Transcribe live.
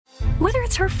Whether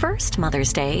it's her first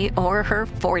Mother's Day or her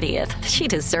 40th, she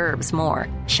deserves more.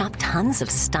 Shop tons of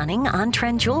stunning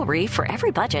on-trend jewelry for every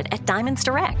budget at Diamonds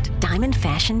Direct. Diamond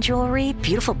fashion jewelry,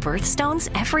 beautiful birthstones,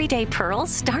 everyday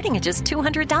pearls starting at just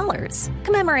 $200.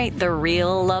 Commemorate the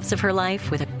real loves of her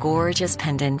life with a gorgeous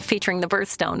pendant featuring the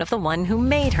birthstone of the one who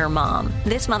made her mom.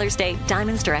 This Mother's Day,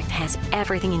 Diamonds Direct has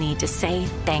everything you need to say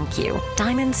thank you.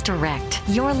 Diamonds Direct.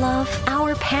 Your love,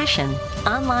 our passion.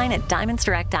 Online at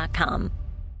diamondsdirect.com.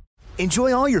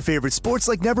 Enjoy all your favorite sports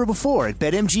like never before at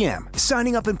BetMGM.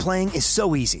 Signing up and playing is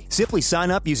so easy. Simply sign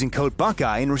up using code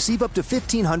Buckeye and receive up to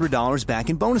 $1,500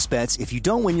 back in bonus bets if you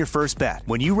don't win your first bet.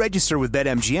 When you register with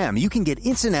BetMGM, you can get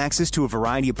instant access to a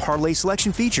variety of parlay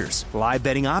selection features, live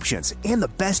betting options, and the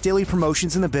best daily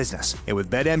promotions in the business. And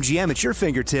with BetMGM at your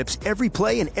fingertips, every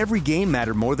play and every game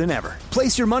matter more than ever.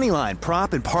 Place your moneyline,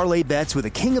 prop, and parlay bets with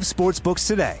the king of sportsbooks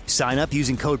today. Sign up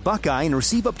using code Buckeye and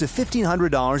receive up to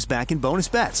 $1,500 back in bonus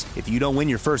bets if you don't win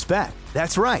your first bet.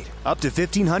 That's right, up to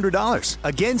 $1,500.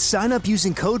 Again, sign up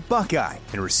using code Buckeye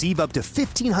and receive up to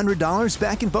 $1,500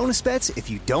 back in bonus bets if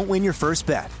you don't win your first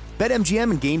bet. BetMGM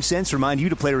and GameSense remind you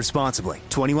to play responsibly.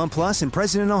 21 plus and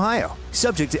present in Ohio.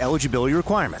 Subject to eligibility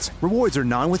requirements. Rewards are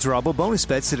non-withdrawable bonus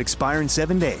bets that expire in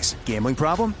 7 days. Gambling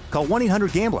problem? Call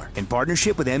 1-800-GAMBLER in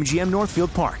partnership with MGM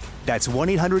Northfield Park. That's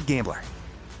 1-800-GAMBLER.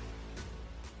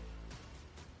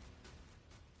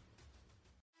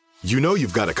 You know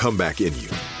you've got a comeback in you.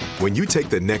 When you take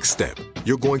the next step,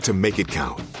 you're going to make it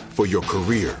count. For your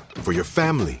career, for your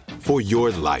family, for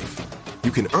your life. You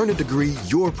can earn a degree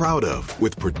you're proud of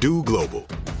with Purdue Global.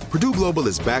 Purdue Global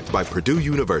is backed by Purdue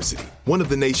University, one of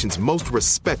the nation's most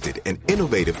respected and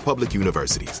innovative public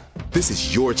universities. This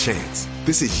is your chance.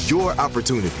 This is your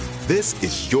opportunity. This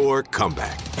is your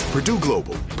comeback. Purdue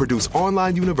Global, Purdue's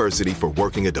online university for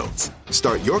working adults.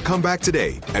 Start your comeback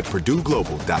today at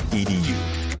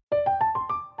purdueglobal.edu.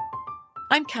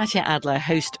 I'm Katya Adler,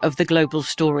 host of The Global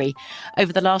Story.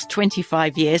 Over the last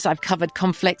 25 years, I've covered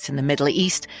conflicts in the Middle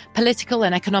East, political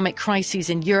and economic crises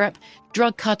in Europe,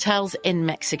 drug cartels in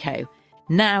Mexico.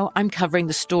 Now I'm covering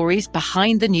the stories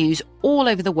behind the news all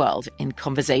over the world in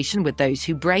conversation with those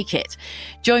who break it.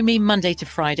 Join me Monday to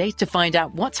Friday to find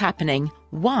out what's happening,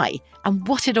 why, and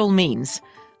what it all means.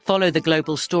 Follow The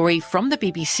Global Story from the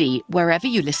BBC wherever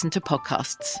you listen to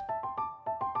podcasts.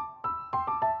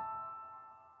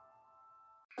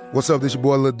 What's up, this your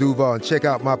boy Lil Duval, and check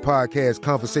out my podcast,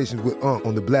 Conversations with Unc,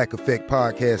 on the Black Effect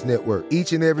Podcast Network.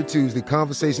 Each and every Tuesday,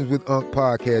 Conversations with Unc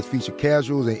podcast feature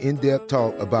casual and in-depth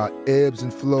talk about ebbs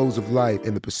and flows of life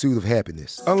and the pursuit of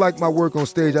happiness. Unlike my work on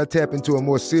stage, I tap into a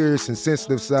more serious and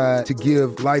sensitive side to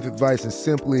give life advice and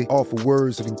simply offer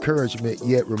words of encouragement,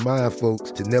 yet remind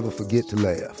folks to never forget to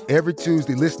laugh. Every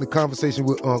Tuesday, listen to Conversation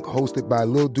with Unc, hosted by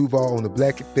Lil Duval on the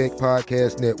Black Effect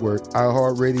Podcast Network,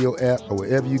 iHeartRadio app, or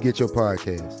wherever you get your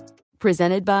podcasts.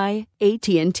 Presented by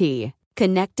AT&T.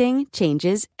 Connecting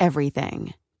changes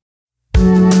everything.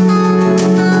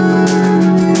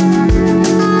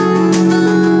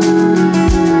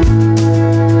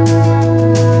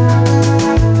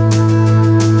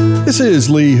 This is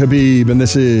Lee Habib, and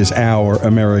this is Our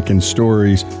American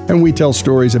Stories. And we tell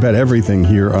stories about everything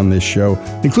here on this show,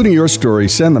 including your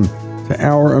stories. Send them to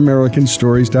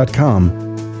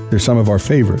ouramericanstories.com. They're some of our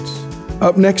favorites.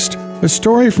 Up next, a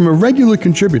story from a regular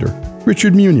contributor,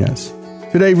 Richard Munez.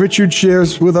 Today, Richard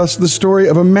shares with us the story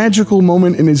of a magical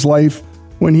moment in his life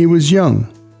when he was young,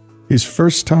 his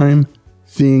first time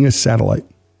seeing a satellite.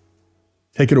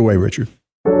 Take it away, Richard.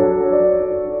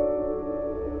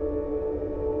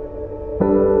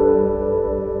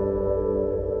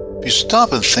 If you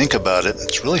stop and think about it,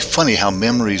 it's really funny how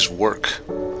memories work.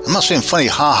 I'm not saying funny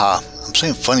ha-ha, I'm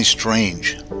saying funny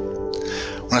strange.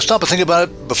 When I stop and think about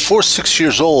it, before 6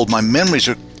 years old, my memories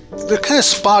they're kind of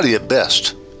spotty at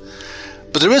best.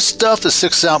 But there is stuff that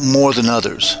sticks out more than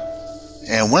others.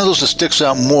 And one of those that sticks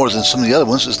out more than some of the other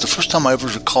ones is the first time I ever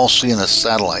recall seeing a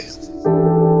satellite.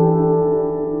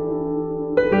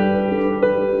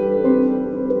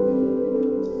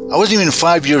 I wasn't even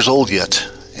 5 years old yet,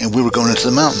 and we were going into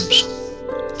the mountains.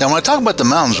 Now, when I talk about the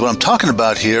mountains, what I'm talking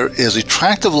about here is a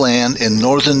tract of land in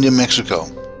northern New Mexico.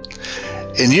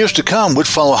 In years to come, we'd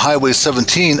follow Highway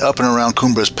 17 up and around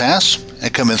Cumbres Pass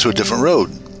and come in through a different road.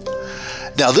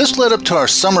 Now, this led up to our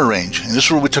summer range, and this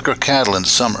is where we took our cattle in the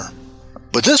summer.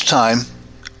 But this time,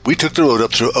 we took the road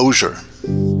up through Osier.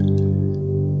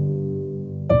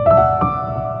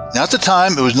 Now, at the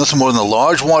time, it was nothing more than a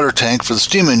large water tank for the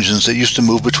steam engines that used to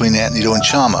move between Antietam and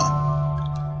Chama.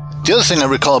 The other thing I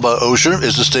recall about Osier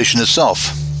is the station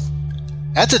itself.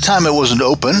 At the time, it wasn't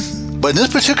open, but in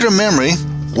this particular memory,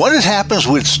 what had happened is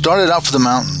we had started out for the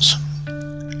mountains.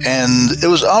 and it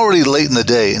was already late in the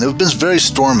day, and it had been very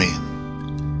stormy.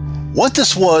 What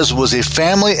this was a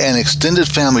family and extended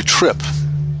family trip.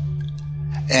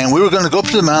 And we were going to go up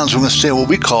to the mountains. We were going to stay at what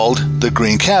we called the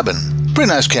Green Cabin. Pretty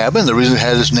nice cabin. The reason it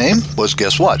had its name was,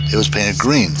 guess what? It was painted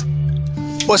green.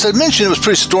 Well, as I mentioned, it was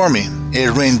pretty stormy. It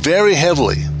had rained very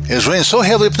heavily. It was raining so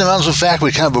heavily up in the mountains, in fact,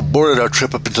 we kind of aborted our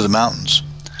trip up into the mountains.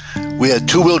 We had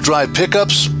two-wheel drive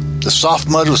pickups. The soft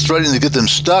mud was threatening to get them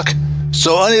stuck.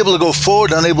 So unable to go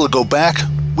forward, unable to go back,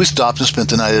 we stopped and spent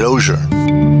the night at Osier.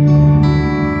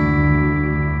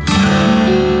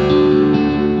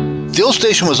 The old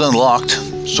station was unlocked,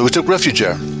 so we took refuge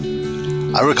there.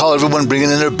 I recall everyone bringing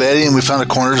in their bedding, and we found a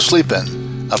corner to sleep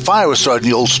in. A fire was started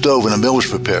in the old stove, and a meal was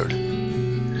prepared.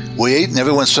 We ate, and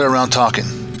everyone sat around talking.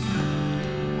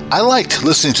 I liked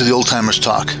listening to the old-timers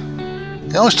talk.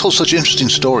 They always told such interesting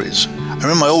stories. I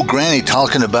remember my old granny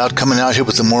talking about coming out here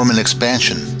with the Mormon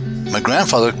expansion. My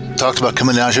grandfather talked about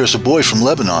coming out here as a boy from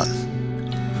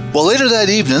Lebanon. Well, later that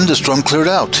evening, the storm cleared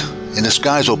out, and the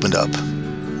skies opened up.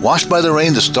 Washed by the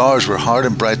rain, the stars were hard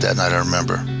and bright that night, I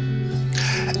remember.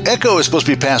 Echo is supposed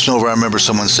to be passing over, I remember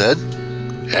someone said.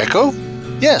 Echo?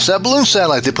 Yes, that balloon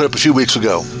satellite they put up a few weeks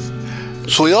ago.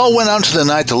 So we all went out into the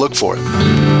night to look for it.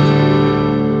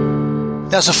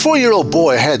 Now, as a 4-year-old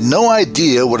boy, I had no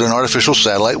idea what an artificial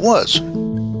satellite was.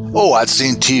 Oh, I'd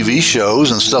seen TV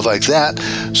shows and stuff like that,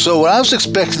 so what I was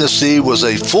expecting to see was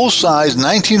a full-size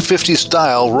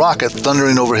 1950s-style rocket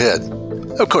thundering overhead.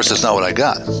 Of course, that's not what I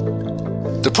got.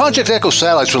 The Project Echo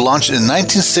satellites were launched in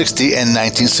 1960 and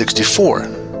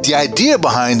 1964. The idea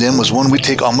behind them was one we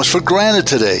take almost for granted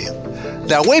today.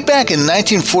 Now, way back in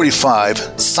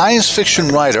 1945, science fiction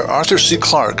writer Arthur C.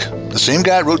 Clarke, the same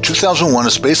guy that wrote 2001: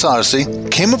 A Space Odyssey,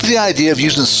 came up with the idea of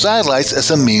using satellites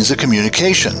as a means of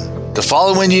communication. The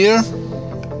following year,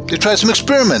 they tried some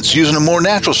experiments using a more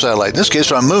natural satellite, in this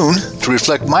case our moon, to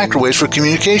reflect microwaves for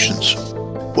communications.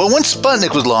 Well, once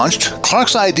Sputnik was launched,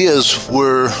 Clarke's ideas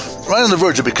were right on the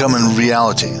verge of becoming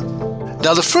reality.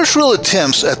 Now, the first real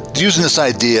attempts at using this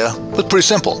idea was pretty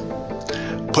simple.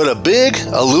 Put a big,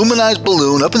 aluminized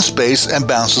balloon up in space and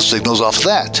bounce the signals off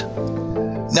that.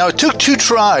 Now, it took 2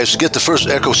 tries to get the first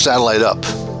Echo satellite up.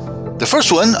 The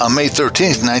first one, on May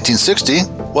 13th, 1960,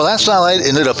 well, that satellite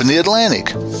ended up in the Atlantic.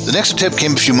 The next attempt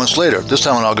came a few months later, this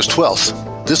time on August 12th.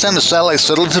 This time the satellite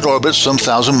settled into orbit some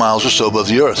 1,000 miles or so above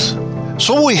the Earth.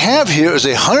 So what we have here is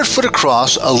a 100-foot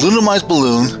across aluminized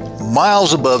balloon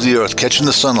miles above the Earth catching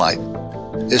the sunlight.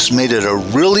 This made it a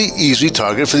really easy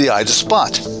target for the eye to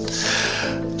spot.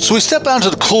 So we step out into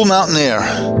the cool mountain air.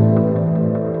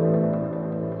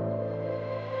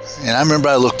 And I remember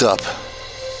I looked up,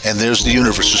 and there's the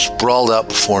universe just sprawled out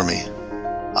before me.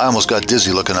 I almost got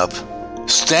dizzy looking up.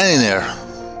 Standing there,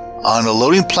 on a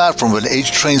loading platform of an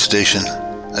aged train station,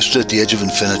 I stood at the edge of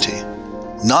infinity.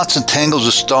 Knots and tangles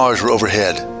of stars were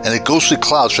overhead, and a ghostly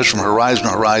cloud stretched from horizon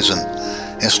to horizon,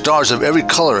 and stars of every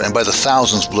color and by the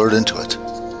thousands blurred into it.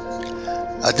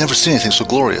 I'd never seen anything so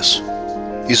glorious.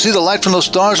 You see the light from those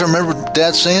stars, I remember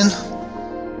Dad saying?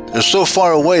 They're so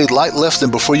far away, light left them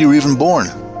before you were even born.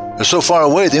 They're so far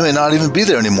away, they may not even be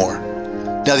there anymore.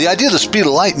 Now, the idea of the speed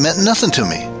of light meant nothing to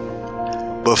me.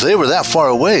 But if they were that far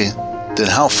away, then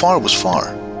how far was far?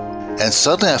 And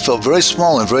suddenly I felt very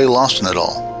small and very lost in it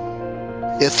all.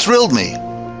 It thrilled me.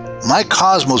 My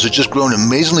cosmos had just grown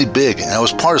amazingly big, and I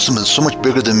was part of something so much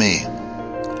bigger than me.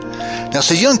 Now,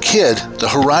 as a young kid, the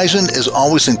horizon is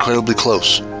always incredibly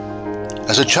close.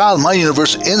 As a child, my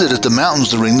universe ended at the mountains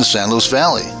that ring the San Luis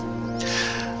Valley.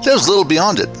 There was little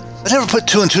beyond it. I never put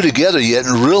 2 and 2 together yet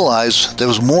and realized there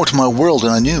was more to my world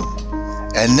than I knew.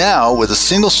 And now, with a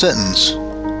single sentence,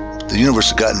 the universe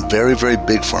had gotten very, very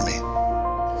big for me.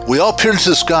 We all peered into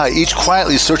the sky, each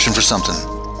quietly searching for something.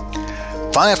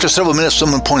 Finally, after several minutes,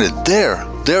 someone pointed, There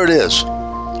it is.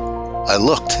 I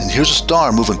looked, and here's a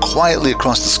star moving quietly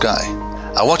across the sky.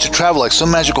 I watched it travel like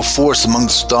some magical force among the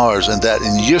stars, and that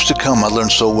in years to come I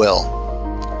learned so well.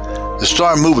 The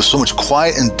star moved with so much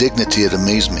quiet and dignity it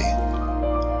amazed me.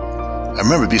 I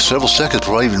remember it'd be several seconds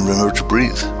before I even remembered to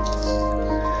breathe.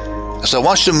 As I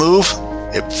watched it move,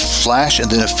 it flashed and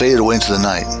then it faded away into the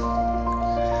night.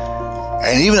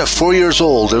 And even at 4 years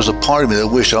old, there was a part of me that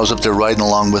wished I was up there riding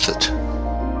along with it.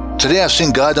 Today I've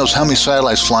seen God knows how many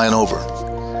satellites flying over.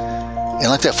 And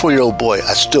like that 4-year-old boy,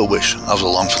 I still wish I was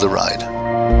along for the ride.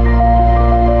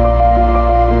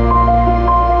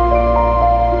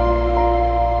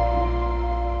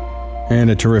 And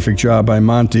a terrific job by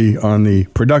Monty on the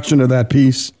production of that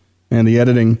piece and the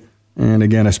editing. And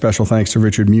again, a special thanks to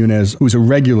Richard Muniz, who's a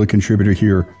regular contributor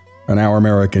here on Our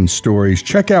American Stories.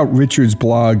 Check out Richard's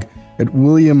blog at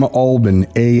William Alban,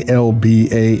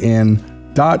 ALBAN.com.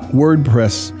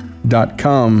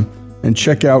 ouramericanstories.wordpress.com and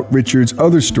check out Richard's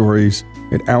other stories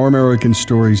at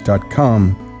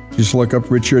ouramericanstories.com. Just look up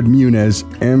Richard Muniz,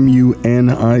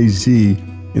 M-U-N-I-Z,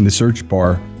 in the search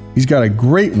bar. He's got a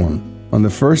great one on the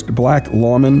first black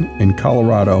lawman in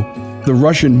Colorado, the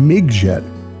Russian MiG jet,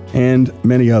 and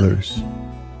many others.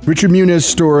 Richard Muniz's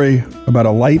story about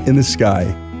a light in the sky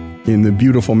in the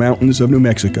beautiful mountains of New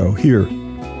Mexico, here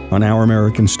on Our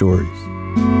American Stories.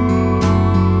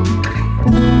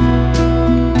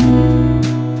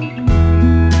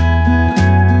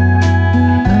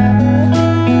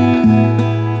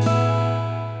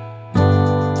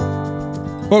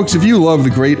 Folks, if you love the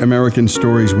great American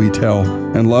stories we tell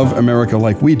and love America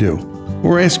like we do,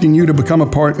 we're asking you to become a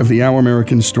part of the Our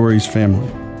American Stories family.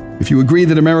 If you agree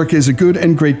that America is a good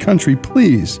and great country,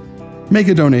 please make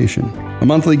a donation. A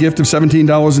monthly gift of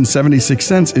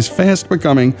 $17.76 is fast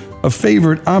becoming a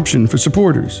favorite option for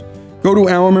supporters. Go to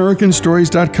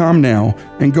ouramericanstories.com now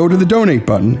and go to the donate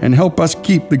button and help us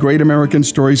keep the great American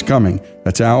stories coming.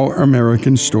 That's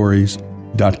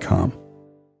ouramericanstories.com.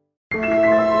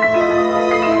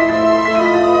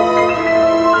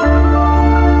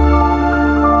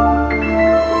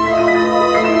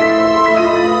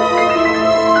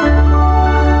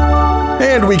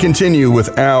 And we continue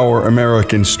with Our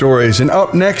American Stories. And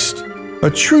up next,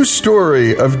 a true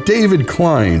story of David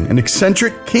Klein, an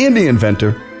eccentric candy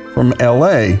inventor from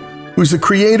LA, who's the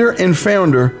creator and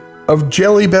founder of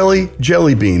Jelly Belly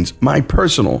jelly beans, my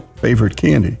personal favorite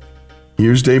candy.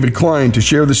 Here's David Klein to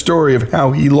share the story of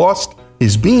how he lost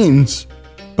his beans,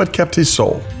 but kept his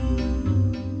soul.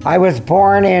 I was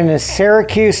born in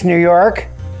Syracuse, New York.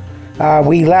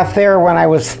 We left there when I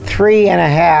was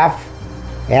 3.5.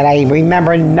 And I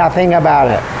remember nothing about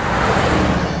it.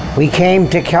 We came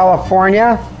to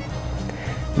California.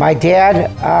 My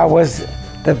dad was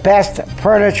the best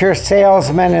furniture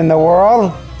salesman in the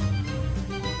world.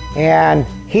 And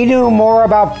he knew more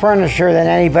about furniture than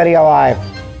anybody alive.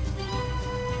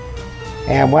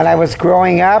 And when I was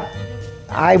growing up,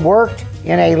 I worked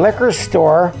in a liquor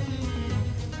store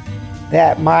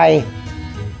that my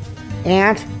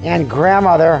aunt and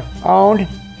grandmother owned.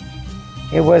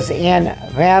 It was in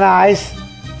Van Nuys,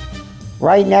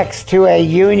 right next to a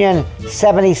Union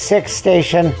 76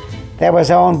 station that was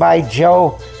owned by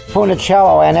Joe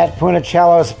Funicello, Annette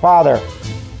Funicello's father.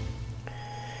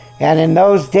 And in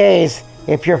those days,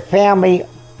 if your family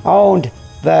owned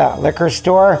the liquor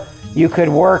store, you could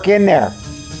work in there.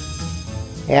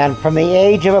 And from the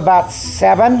age of about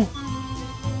 7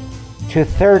 to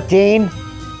 13,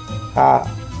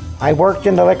 I worked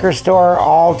in the liquor store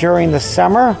all during the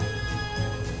summer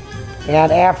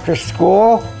and after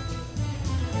school,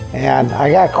 and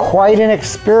I got quite an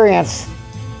experience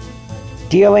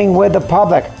dealing with the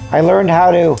public. I learned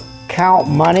how to count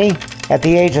money at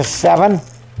the age of 7,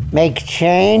 make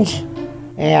change,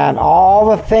 and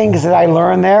all the things that I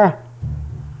learned there,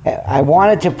 I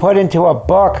wanted to put into a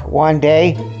book one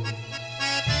day,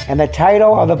 and the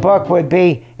title of the book would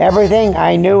be Everything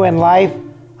I Knew in Life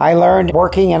I Learned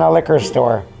Working in a Liquor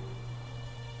Store.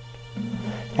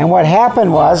 And what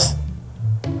happened was,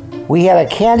 we had a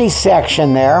candy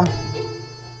section there,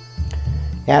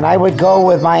 and I would go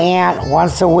with my aunt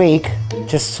once a week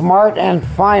to Smart and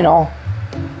Final,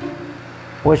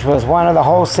 which was one of the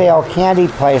wholesale candy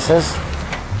places.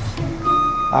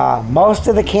 Most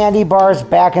of the candy bars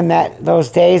back in those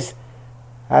days,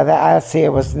 let's see,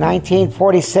 it was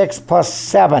 1946 plus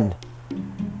 7.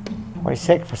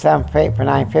 46 for 7, 8 for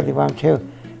 9, 51, 2.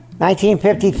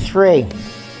 1953.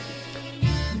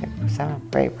 7,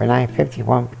 8 for 9,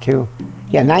 51, 2.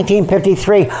 Yeah,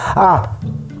 1953.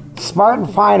 Smart and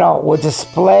Final would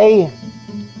display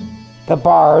the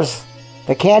bars,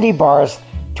 the candy bars,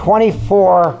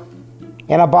 24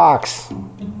 in a box.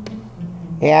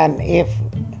 And if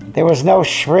there was no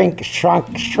shrink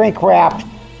wrapped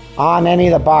on any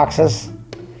of the boxes,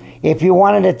 if you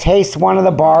wanted to taste one of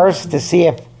the bars to see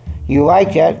if you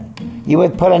liked it, you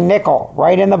would put a nickel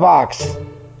right in the box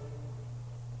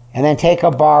and then take a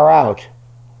bar out.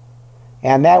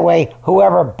 And that way,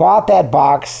 whoever bought that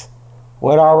box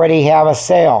would already have a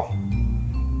sale.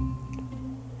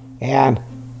 And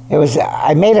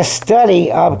I made a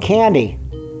study of candy.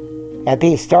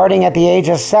 Starting at the age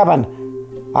of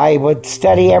 7, I would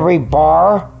study every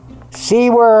bar, see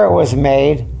where it was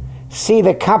made, see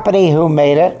the company who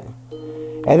made it,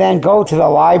 and then go to the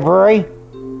library.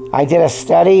 I did a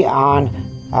study on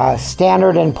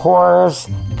Standard & Poor's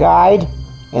guide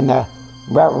in the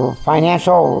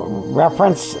financial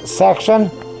reference section,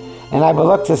 and I would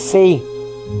look to see,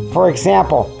 for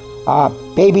example,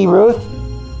 Baby Ruth,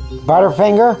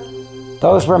 Butterfinger.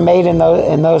 Those were made in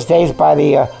those days by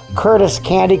the Curtis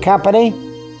Candy Company.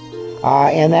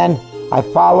 And then I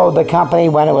followed the company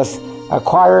when it was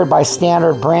acquired by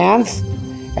Standard Brands,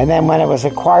 and then when it was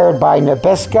acquired by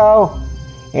Nabisco.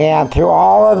 And through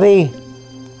all of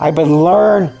I would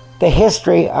learn the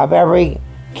history of every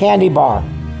candy bar.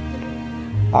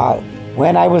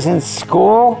 When I was in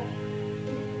school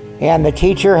and the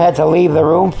teacher had to leave the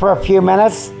room for a few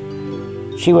minutes,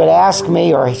 she would ask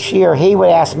me, or she or he would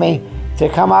ask me, to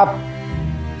come up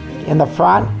in the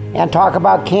front and talk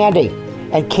about candy.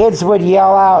 And kids would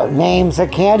yell out names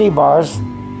of candy bars,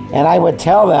 and I would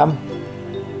tell them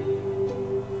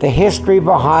the history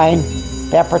behind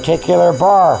that particular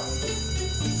bar.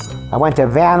 I went to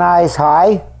Van Nuys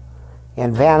High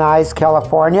in Van Nuys,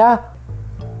 California.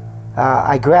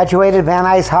 I graduated Van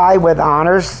Nuys High with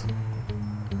honors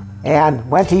and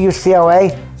went to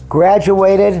UCLA,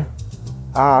 graduated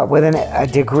with a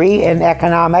degree in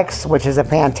economics, which is a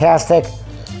fantastic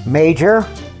major.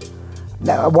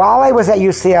 Now, while I was at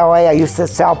UCLA, I used to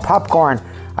sell popcorn.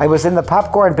 I was in the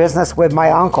popcorn business with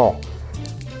my uncle,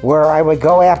 where I would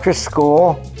go after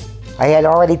school. I had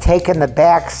already taken the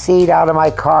back seat out of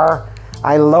my car.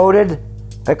 I loaded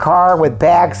the car with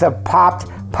bags of popped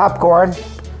popcorn,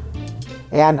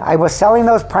 and I was selling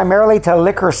those primarily to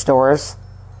liquor stores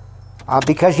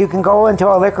because you can go into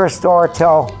a liquor store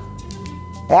till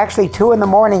actually 2 in the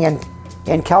morning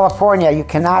in California. You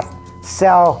cannot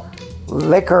sell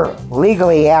liquor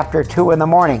legally after 2 in the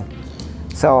morning.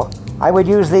 So I would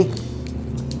usually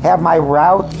have my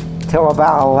route till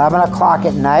about 11 o'clock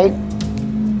at night.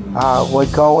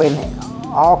 Would go in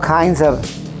all kinds of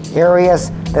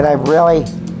areas that I really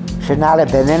should not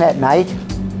have been in at night.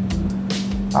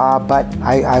 But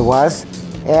I was,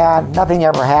 and nothing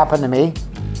ever happened to me.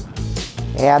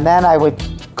 And then I would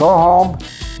go home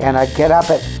and I'd get up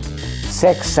at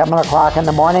 6, 7 o'clock in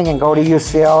the morning and go to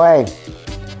UCLA.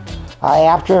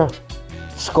 After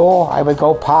school, I would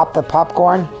go pop the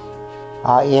popcorn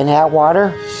in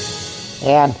Atwater,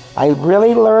 and I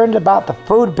really learned about the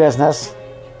food business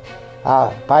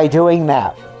by doing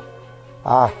that.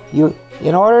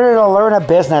 In order to learn a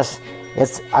business,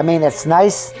 it's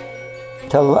nice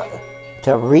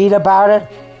to read about it,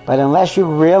 but unless you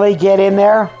really get in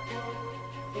there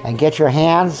and get your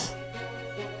hands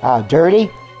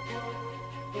dirty,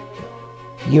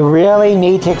 you really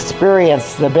need to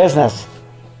experience the business.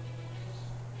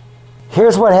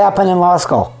 Here's what happened in law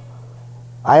school.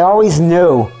 I always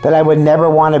knew that I would never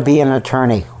want to be an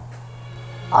attorney.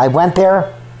 I went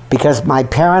there because my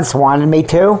parents wanted me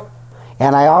to,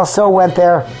 and I also went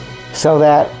there so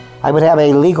that I would have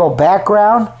a legal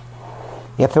background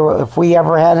if we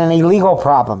ever had any legal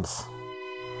problems.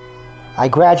 I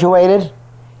graduated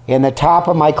in the top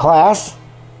of my class.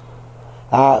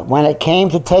 When it came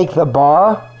to take the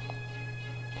bar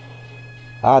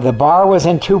was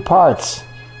in 2 parts.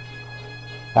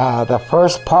 The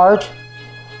first part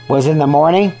was in the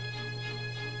morning,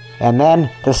 and then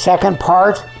the second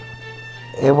part,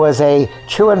 it was a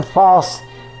true and false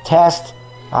test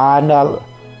on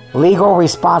legal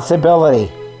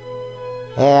responsibility.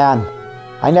 And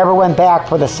I never went back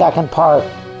for the second part.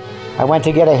 I went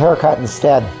to get a haircut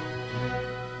instead.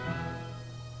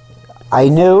 I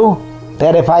knew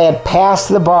that if I had passed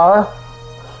the bar,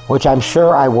 which I'm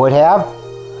sure I would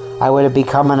have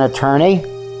become an attorney.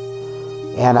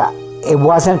 And it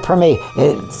wasn't for me.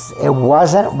 It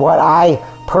wasn't what I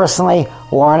personally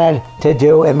wanted to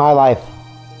do in my life.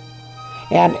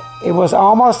 And it was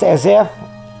almost as if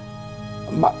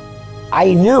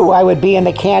I knew I would be in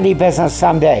the candy business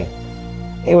someday.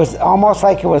 It was almost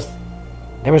like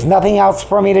there was nothing else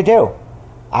for me to do.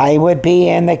 I would be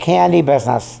in the candy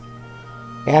business.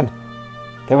 And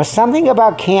there was something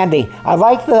about candy. I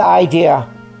liked the idea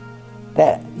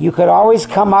that you could always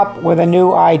come up with a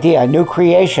new idea, a new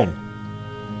creation.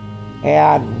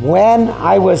 And when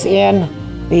I was in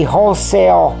the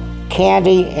wholesale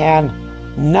candy and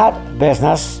nut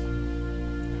business,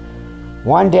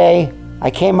 one day I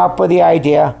came up with the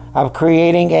idea of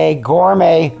creating a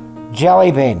gourmet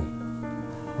jelly bean.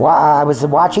 I was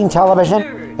watching television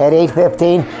at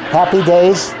 8:15. Happy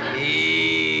Days.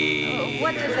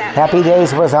 Happy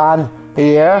Days was on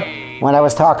the air when I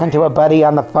was talking to a buddy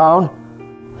on the phone.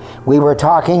 We were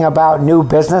talking about new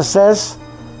businesses,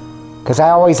 because I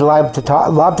always love to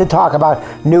talk about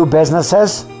new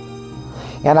businesses.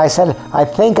 And I said, I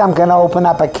think I'm going to open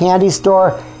up a candy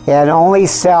store and only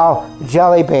sell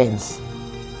jelly beans.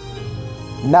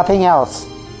 Nothing else.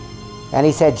 And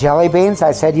he said, jelly beans?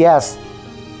 I said, yes.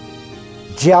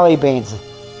 Jelly beans.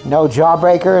 No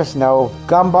jawbreakers, no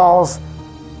gumballs,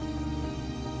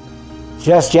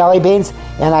 just jelly beans.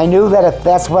 And I knew that if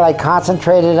that's what I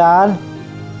concentrated on,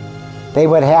 they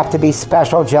would have to be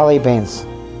special jelly beans.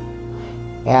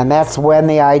 And that's when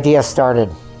the idea started.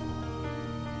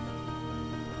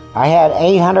 I had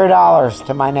 $800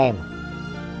 to my name.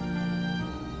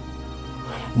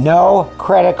 No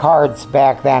credit cards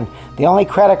back then. The only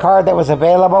credit card that was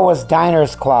available was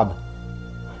Diners Club.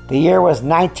 The year was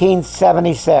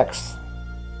 1976.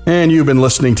 And you've been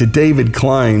listening to David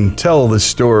Klein tell the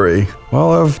story,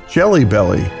 well, of Jelly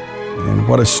Belly. And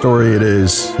what a story it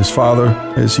is. His father,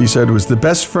 as he said, was the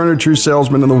best furniture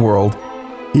salesman in the world.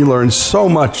 He learned so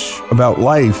much about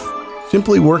life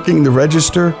simply working the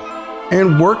register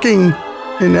and working,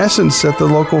 in essence, at the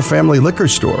local family liquor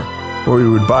store, where he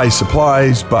would buy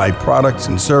supplies, buy products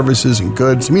and services and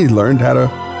goods. I mean, he learned how to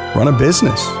run a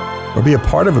business or be a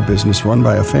part of a business run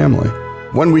by a family.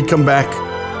 When we come back,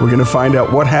 we're going to find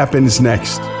out what happens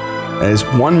next as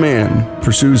one man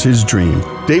pursues his dream.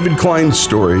 David Klein's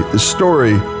story, the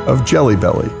story of Jelly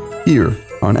Belly, here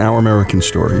on Our American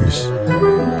Stories.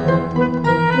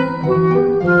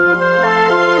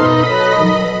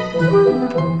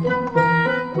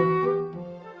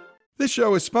 This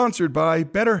show is sponsored by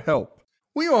BetterHelp.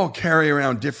 We all carry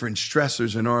around different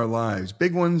stressors in our lives,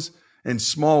 big ones and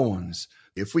small ones.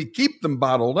 If we keep them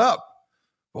bottled up,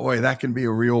 boy, that can be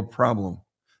a real problem.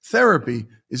 Therapy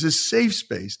is a safe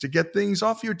space to get things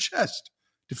off your chest,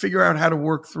 to figure out how to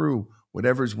work through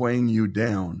whatever's weighing you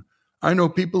down. I know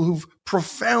people who've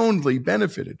profoundly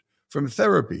benefited from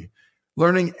therapy,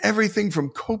 learning everything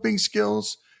from coping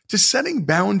skills to setting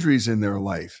boundaries in their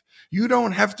life. You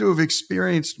don't have to have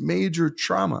experienced major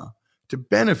trauma to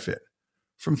benefit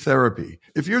from therapy.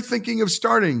 If you're thinking of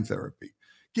starting therapy,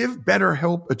 give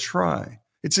BetterHelp a try.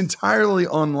 It's entirely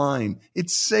online.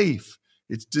 It's safe.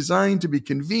 It's designed to be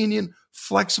convenient,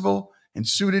 flexible, and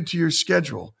suited to your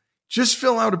schedule. Just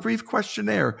fill out a brief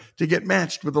questionnaire to get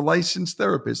matched with a licensed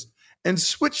therapist and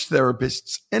switch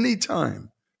therapists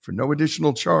anytime for no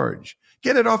additional charge.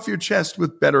 Get it off your chest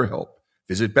with BetterHelp.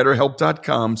 Visit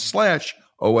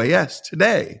BetterHelp.com/OAS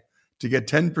today to get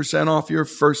 10% off your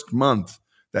first month.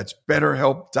 That's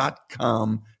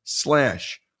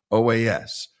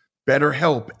BetterHelp.com/OAS.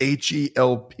 BetterHelp,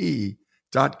 HELP.com/OAS.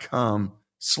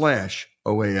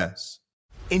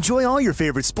 Enjoy all your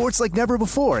favorite sports like never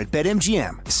before at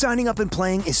BetMGM. Signing up and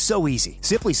playing is so easy.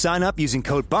 Simply sign up using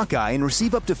code Buckeye and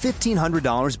receive up to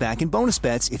 $1,500 back in bonus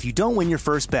bets if you don't win your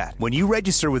first bet. When you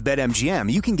register with BetMGM,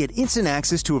 you can get instant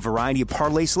access to a variety of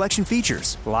parlay selection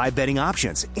features, live betting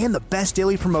options, and the best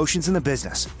daily promotions in the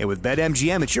business. And with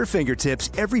BetMGM at your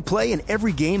fingertips, every play and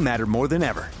every game matter more than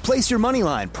ever. Place your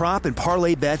moneyline, prop, and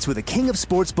parlay bets with the king of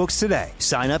sportsbooks today.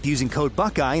 Sign up using code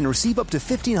Buckeye and receive up to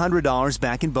 $1,500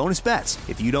 back in bonus bets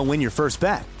if you don't win your first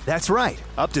bet. That's right,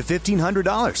 up to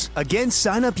 $1,500. Again,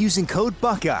 sign up using code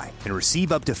Buckeye and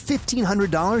receive up to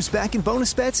 $1,500 back in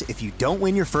bonus bets if you don't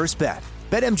win your first bet.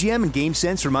 BetMGM and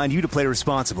GameSense remind you to play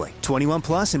responsibly. 21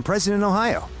 plus and present in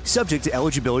Ohio. Subject to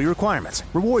eligibility requirements.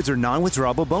 Rewards are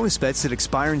non-withdrawable bonus bets that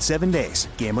expire in 7 days.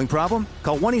 Gambling problem?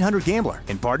 Call 1-800-GAMBLER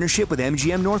in partnership with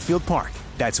MGM Northfield Park.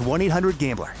 That's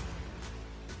 1-800-GAMBLER.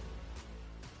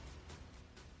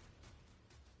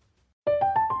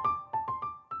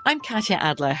 I'm Katya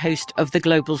Adler, host of The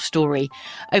Global Story.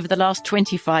 Over the last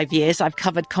 25 years, I've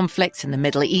covered conflicts in the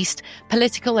Middle East,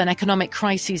 political and economic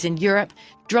crises in Europe,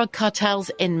 drug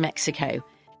cartels in Mexico.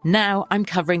 Now I'm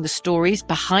covering the stories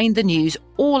behind the news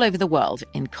all over the world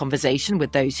in conversation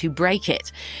with those who break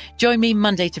it. Join me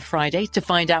Monday to Friday to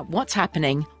find out what's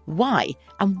happening, why,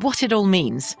 and what it all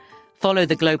means. Follow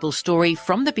The Global Story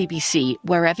from the BBC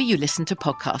wherever you listen to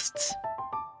podcasts.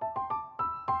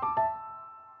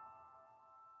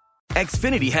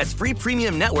 Xfinity has free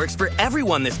premium networks for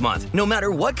everyone this month, no matter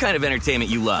what kind of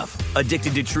entertainment you love.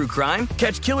 Addicted to true crime?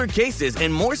 Catch killer cases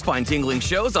and more spine-tingling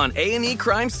shows on A&E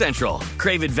Crime Central.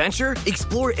 Crave adventure?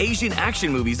 Explore Asian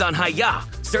action movies on Hi-Ya.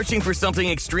 Searching for something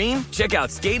extreme? Check out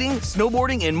skating,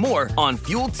 snowboarding, and more on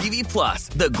Fuel TV Plus,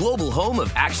 the global home of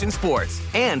action sports.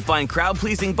 And find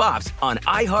crowd-pleasing bops on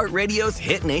iHeartRadio's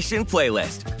Hit Nation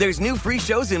playlist. There's new free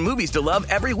shows and movies to love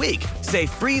every week. Say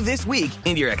free this week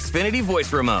in your Xfinity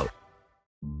voice remote.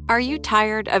 Are you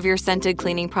tired of your scented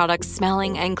cleaning products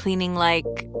smelling and cleaning like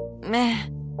meh?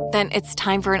 Then it's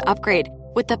time for an upgrade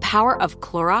with the power of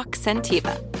Clorox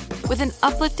Scentiva. With an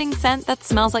uplifting scent that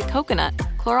smells like coconut,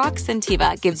 Clorox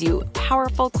Scentiva gives you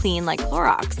powerful clean like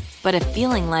Clorox, but a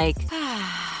feeling like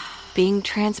being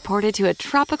transported to a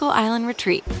tropical island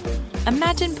retreat.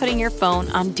 Imagine putting your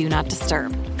phone on Do Not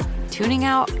Disturb, tuning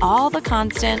out all the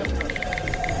constant,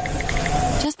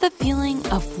 just the feeling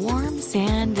of warm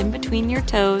sand in between your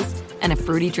toes and a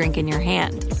fruity drink in your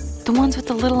hand. The ones with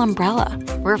the little umbrella.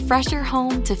 Refresh your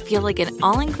home to feel like an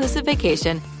all-inclusive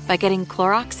vacation by getting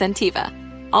Clorox Scentiva.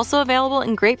 Also available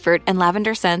in grapefruit and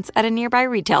lavender scents at a nearby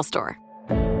retail store.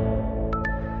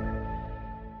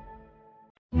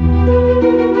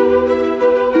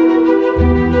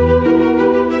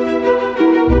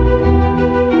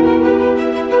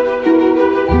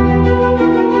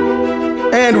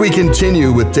 And we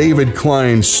continue with David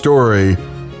Klein's story,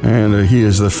 and he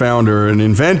is the founder and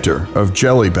inventor of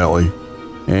Jelly Belly.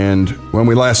 And when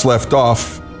we last left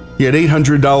off, he had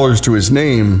 $800 to his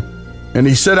name, and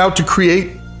he set out to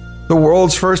create the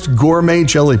world's first gourmet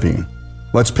jelly bean.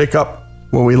 Let's pick up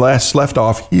when we last left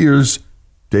off. Here's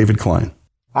David Klein.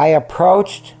 I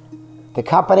approached the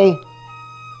company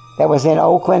that was in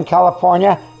Oakland,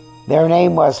 California. Their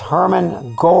name was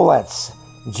Herman Goelitz,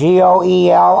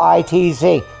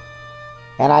 Goelitz.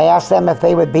 And I asked them if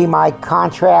they would be my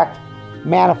contract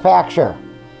manufacturer.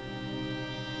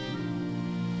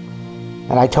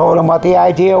 And I told them what the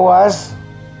idea was,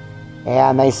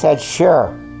 and they said,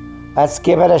 sure, let's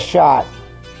give it a shot.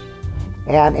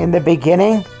 And in the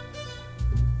beginning,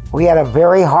 we had a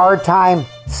very hard time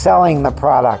selling the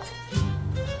product.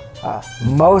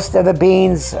 Most of the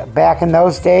beans back in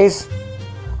those days,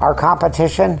 our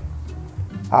competition,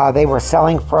 they were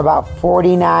selling for about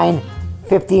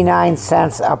 59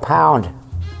 cents a pound.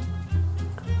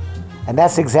 And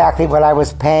that's exactly what I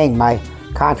was paying my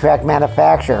contract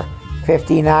manufacturer,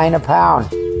 59 a pound.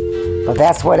 But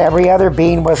that's what every other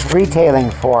bean was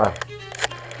retailing for.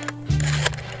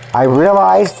 I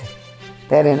realized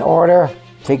that in order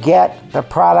to get the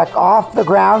product off the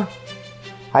ground,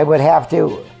 I would have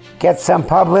to get some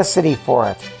publicity for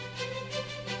it.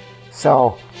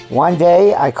 So one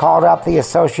day I called up the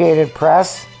Associated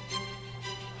Press,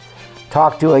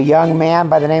 talked to a young man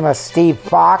by the name of Steve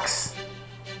Fox.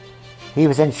 He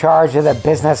was in charge of the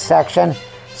business section.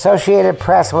 Associated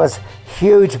Press was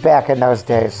huge back in those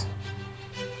days.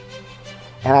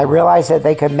 And I realized that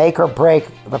they could make or break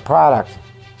the product.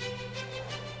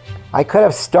 I could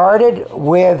have started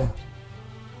with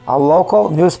a local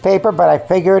newspaper, but I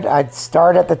figured I'd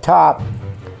start at the top.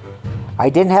 I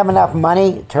didn't have enough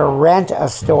money to rent a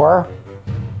store,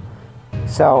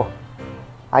 so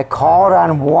I called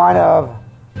on one of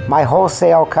my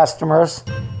wholesale customers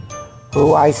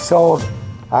who I sold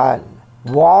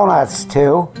walnuts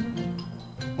to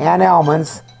and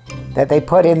almonds that they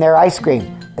put in their ice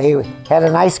cream. They had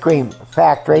an ice cream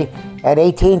factory at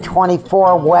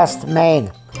 1824 West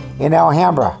Main in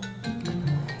Alhambra.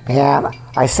 And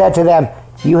I said to them,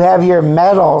 you have your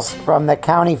medals from the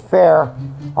county fair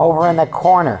over in the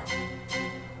corner.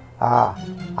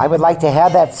 I would like to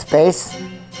have that space.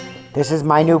 This is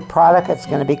my new product. It's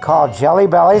going to be called Jelly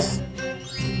Bellies.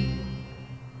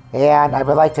 And I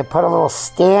would like to put a little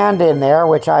stand in there,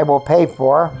 which I will pay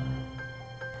for.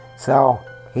 So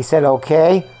he said,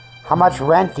 okay, how much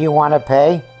rent do you want to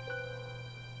pay?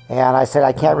 And I said,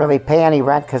 I can't really pay any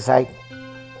rent because I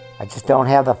just don't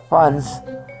have the funds.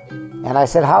 And I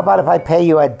said, how about if I pay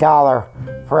you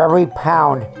 $1 for every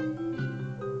pound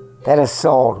that is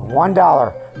sold?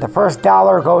 $1. The first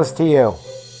dollar goes to you.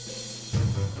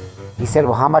 He said,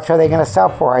 well, how much are they going to sell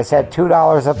for? I said,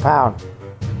 $2 a pound.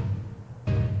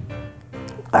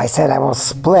 I said, I will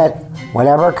split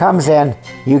whatever comes in,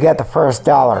 you get the first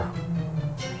 $1.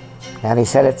 And he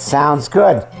said, it sounds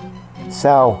good.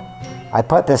 So I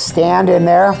put the stand in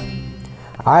there.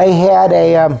 I had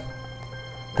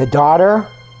the daughter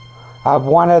of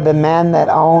one of the men that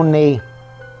owned the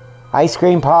ice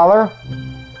cream parlor,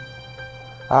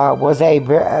 was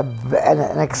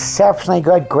an exceptionally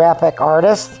good graphic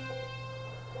artist.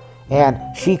 And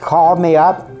she called me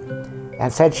up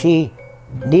and said she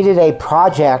needed a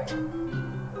project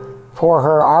for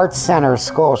her art center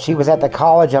school. She was at the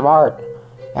College of Art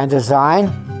and Design,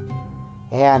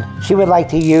 and she would like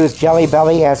to use Jelly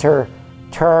Belly as her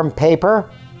term paper,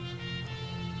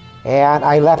 and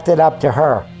I left it up to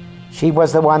her. She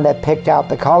was the one that picked out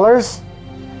the colors,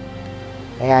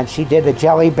 and she did the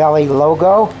Jelly Belly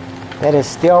logo that is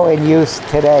still in use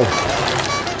today.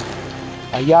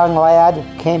 A young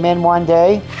lad came in one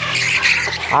day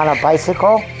on a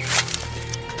bicycle,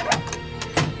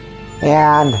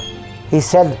 and he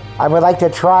said, I would like to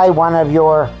try one of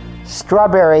your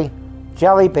strawberry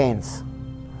jelly beans.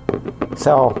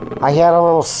 So I had a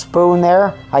little spoon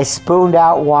there. I spooned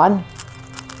out one,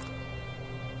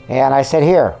 and I said,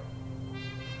 here,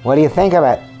 what do you think of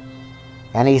it?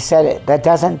 And he said, that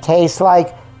doesn't taste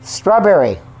like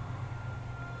strawberry.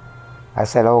 I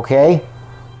said, okay.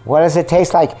 What does it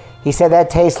taste like? He said, that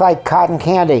tastes like cotton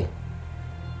candy.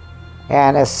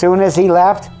 And as soon as he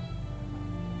left,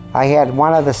 I had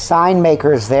one of the sign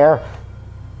makers there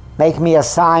make me a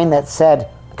sign that said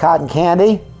cotton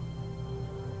candy.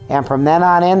 And from then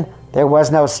on in, there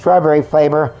was no strawberry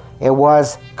flavor. It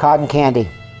was cotton candy.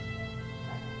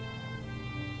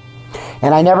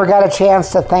 And I never got a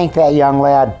chance to thank that young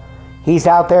lad. He's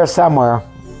out there somewhere.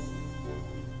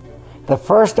 The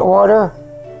first order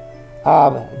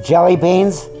of jelly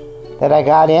beans that I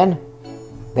got in,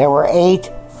 there were 8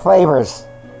 flavors.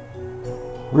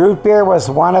 Root beer was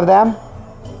one of them.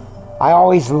 I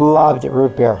always loved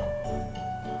root beer.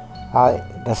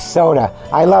 The soda.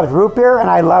 I loved root beer and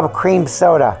I loved cream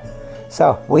soda.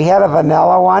 So we had a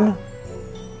vanilla one,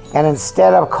 and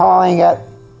instead of calling it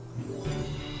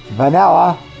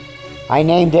vanilla, I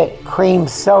named it cream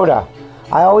soda.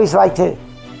 I always like to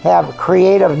have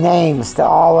creative names to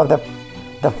all of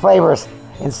the flavors.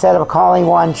 Instead of calling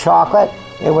one chocolate,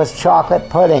 it was chocolate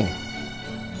pudding.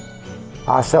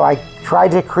 So I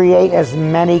tried to create as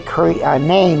many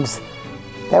names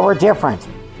that were different,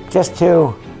 just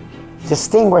to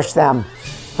distinguish them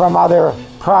from other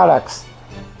products.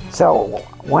 So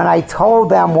when I told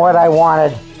them what I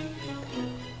wanted,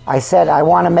 I said I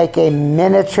want to make a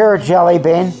miniature jelly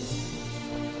bean.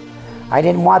 I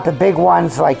didn't want the big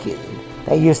ones like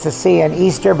they used to see in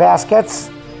Easter baskets.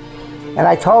 And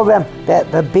I told them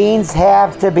that the beans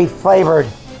have to be flavored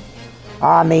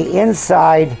on the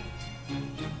inside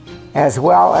as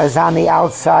well as on the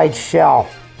outside shell.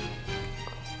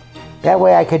 That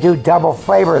way I could do double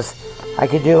flavors. I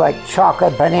could do like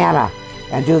chocolate banana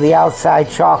and do the outside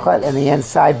chocolate and the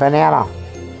inside banana.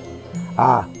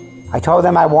 I told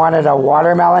them I wanted a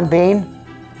watermelon bean,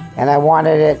 and I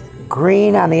wanted it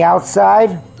green on the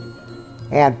outside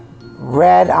and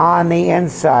red on the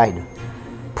inside.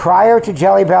 Prior to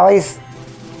Jelly Bellies,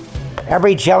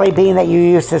 every jelly bean that you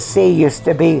used to see used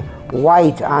to be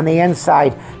white on the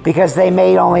inside because they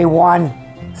made only one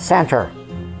center.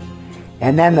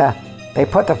 And then they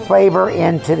put the flavor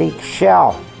into the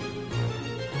shell,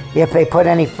 if they put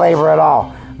any flavor at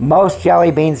all. Most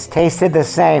jelly beans tasted the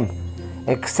same,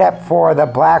 except for the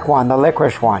black one, the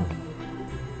licorice one.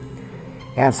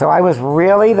 And so I was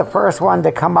really the first one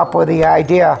to come up with the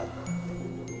idea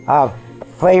of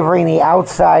flavoring the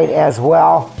outside as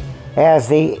well as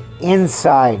the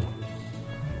inside.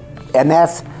 And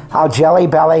that's how Jelly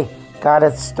Belly got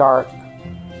its start.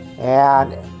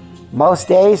 And most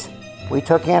days, we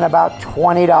took in about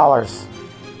 $20.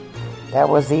 That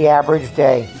was the average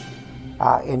day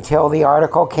until the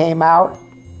article came out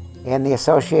in the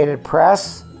Associated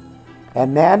Press.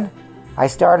 And then I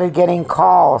started getting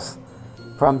calls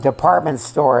from department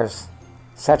stores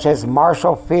such as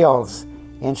Marshall Fields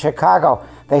in Chicago.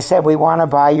 They said, "We want to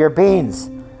buy your beans."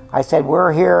 I said,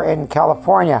 "We're here in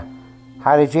California.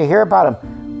 How did you hear about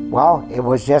them?" Well, it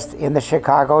was just in the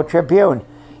Chicago Tribune.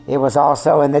 It was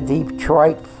also in the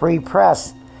Detroit Free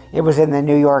Press. It was in the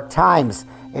New York Times.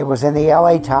 It was in the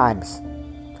LA Times.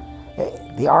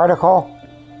 The article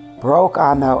broke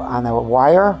on the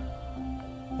wire,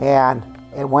 and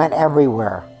it went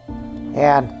everywhere.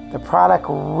 And the product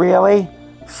really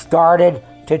started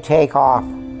to take off.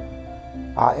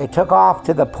 It took off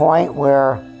to the point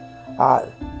where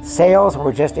sales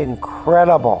were just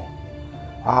incredible.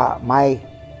 My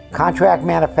contract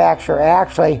manufacturer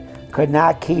actually could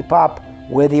not keep up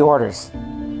with the orders.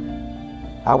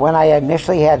 When I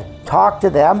initially had talked to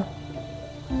them,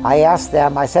 I asked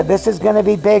them, I said, "This is going to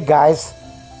be big, guys."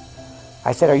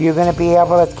 I said, "Are you going to be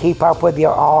able to keep up with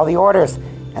all the orders?"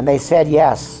 And they said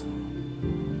yes.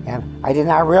 And I did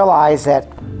not realize that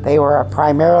they were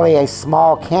primarily a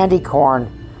small candy corn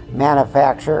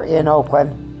manufacturer in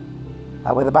Oakland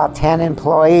with about 10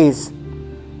 employees.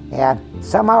 And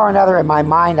somehow or another in my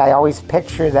mind, I always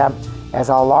picture them as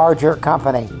a larger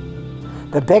company.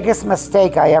 The biggest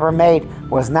mistake I ever made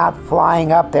was not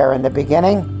flying up there in the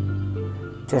beginning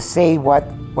to see what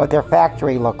their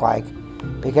factory looked like.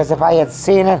 Because if I had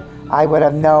seen it, I would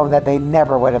have known that they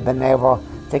never would have been able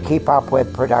to keep up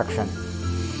with production.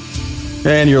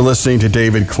 And you're listening to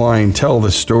David Klein tell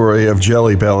the story of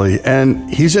Jelly Belly, and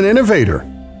he's an innovator.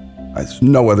 There's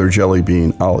no other jelly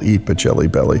bean I'll eat but Jelly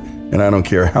Belly, and I don't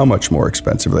care how much more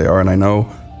expensive they are, and I know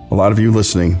a lot of you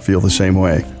listening feel the same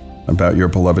way about your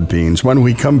beloved beans. When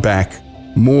we come back,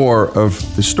 more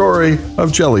of the story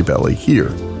of Jelly Belly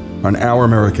here on Our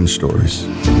American Stories.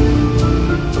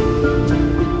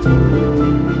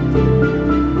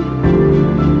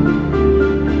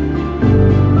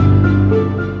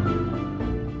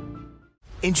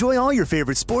 Enjoy all your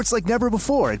favorite sports like never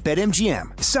before at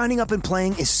BetMGM. Signing up and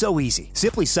playing is so easy.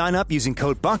 Simply sign up using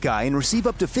code Buckeye and receive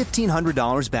up to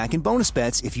 $1,500 back in bonus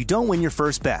bets if you don't win your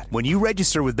first bet. When you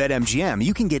register with BetMGM,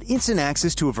 you can get instant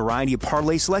access to a variety of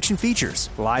parlay selection features,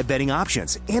 live betting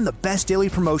options, and the best daily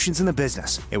promotions in the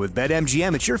business. And with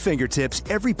BetMGM at your fingertips,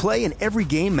 every play and every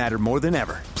game matter more than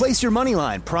ever. Place your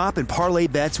moneyline, prop, and parlay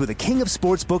bets with the king of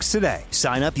sportsbooks today.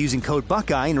 Sign up using code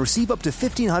Buckeye and receive up to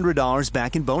 $1,500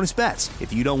 back in bonus bets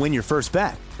if you don't win your first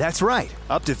bet. That's right,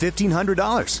 up to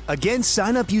 $1,500. Again,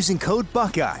 sign up using code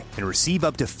Buckeye and receive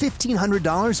up to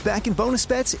 $1,500 back in bonus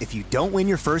bets if you don't win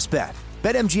your first bet.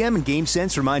 BetMGM and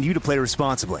GameSense remind you to play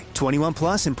responsibly. 21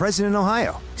 plus and present in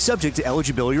Ohio. Subject to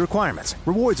eligibility requirements.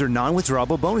 Rewards are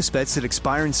non-withdrawable bonus bets that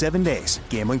expire in 7 days.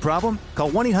 Gambling problem?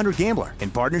 Call 1-800-GAMBLER in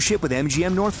partnership with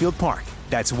MGM Northfield Park.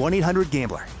 That's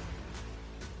 1-800-GAMBLER.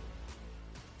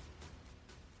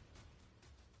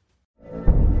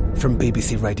 From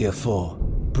BBC Radio 4,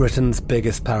 Britain's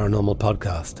biggest paranormal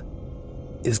podcast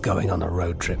is going on a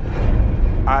road trip.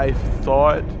 I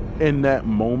thought in that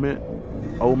moment,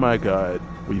 oh my God,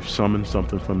 we've summoned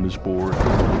something from this board.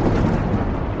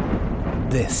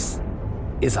 This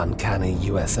is Uncanny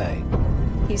USA.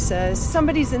 He says,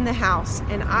 somebody's in the house,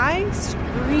 and I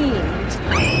screamed.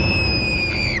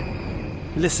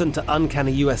 Listen to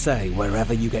Uncanny USA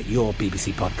wherever you get your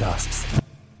BBC podcasts,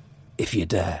 if you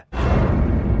dare.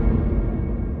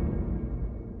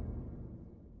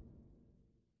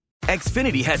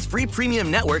 Xfinity has free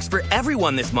premium networks for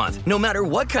everyone this month, no matter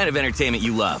what kind of entertainment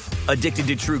you love. Addicted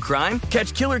to true crime?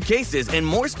 Catch killer cases and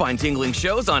more spine-tingling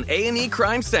shows on A&E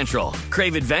Crime Central.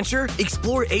 Crave adventure?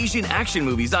 Explore Asian action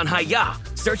movies on Hi-YAH.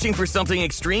 Searching for something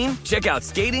extreme? Check out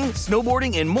skating,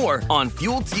 snowboarding, and more on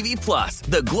Fuel TV Plus,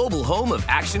 the global home of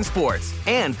action sports.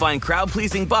 And find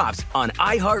crowd-pleasing bops on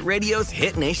iHeartRadio's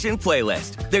Hit Nation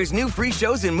playlist. There's new free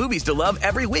shows and movies to love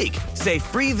every week. Say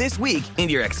free this week in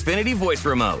your Xfinity voice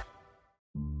remote.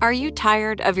 Are you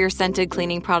tired of your scented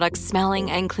cleaning products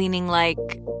smelling and cleaning like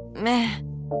meh?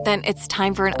 Then it's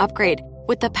time for an upgrade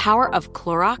with the power of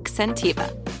Clorox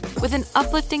Scentiva. With an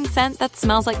uplifting scent that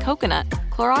smells like coconut,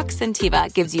 Clorox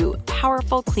Scentiva gives you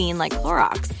powerful clean like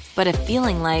Clorox, but a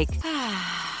feeling like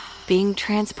being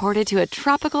transported to a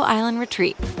tropical island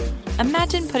retreat.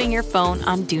 Imagine putting your phone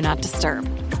on Do Not Disturb,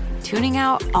 tuning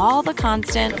out all the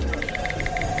constant,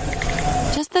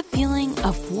 just the feeling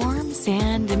of warm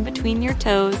sand in between your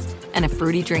toes and a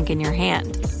fruity drink in your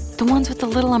hand. The ones with the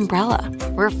little umbrella.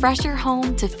 Refresh your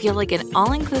home to feel like an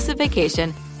all-inclusive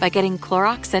vacation by getting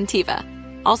Clorox Scentiva.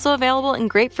 Also available in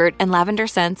grapefruit and lavender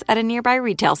scents at a nearby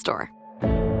retail store.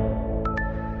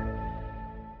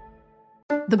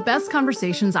 The best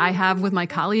conversations I have with my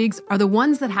colleagues are the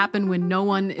ones that happen when no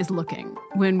one is looking,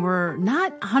 when we're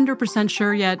not 100%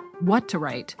 sure yet what to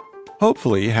write.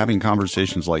 Hopefully, having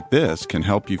conversations like this can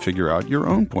help you figure out your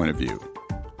own point of view.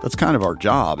 That's kind of our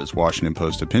job as Washington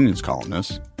Post opinions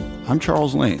columnists. I'm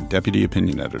Charles Lane, Deputy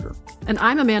Opinion Editor. And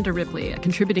I'm Amanda Ripley, a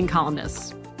contributing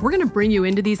columnist. We're going to bring you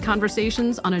into these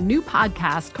conversations on a new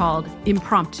podcast called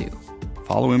Impromptu.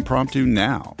 Follow Impromptu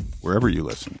now, wherever you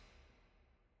listen.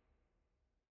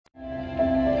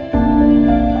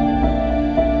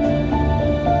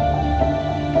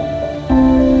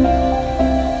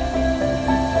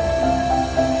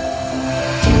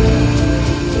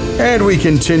 And we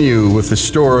continue with the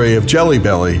story of Jelly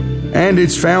Belly and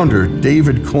its founder,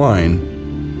 David Klein.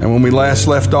 And when we last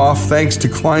left off, thanks to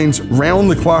Klein's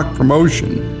round-the-clock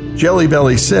promotion, Jelly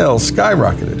Belly's sales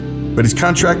skyrocketed, but his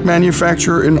contract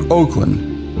manufacturer in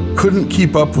Oakland couldn't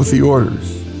keep up with the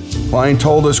orders. Klein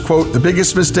told us, quote, "The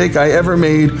biggest mistake I ever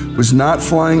made was not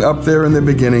flying up there in the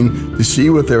beginning to see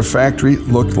what their factory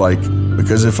looked like,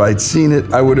 because if I'd seen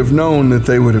it, I would have known that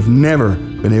they would have never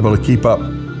been able to keep up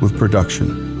with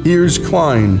production." Here's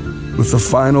Klein with the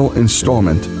final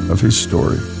installment of his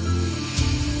story.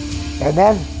 And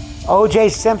then O.J.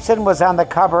 Simpson was on the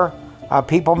cover of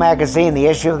People magazine, the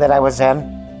issue that I was in.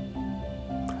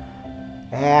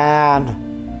 And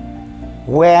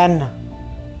when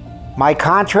my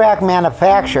contract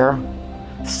manufacturer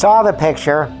saw the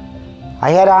picture,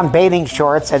 I had on bathing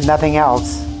shorts and nothing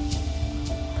else.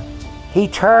 He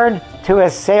turned to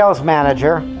his sales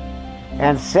manager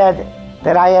and said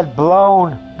that I had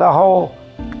blown the whole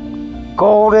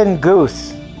golden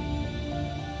goose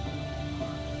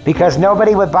because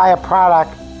nobody would buy a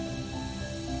product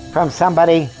from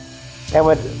somebody that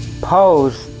would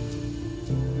pose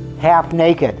half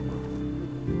naked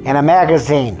in a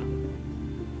magazine.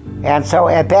 And so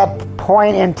at that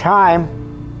point in time,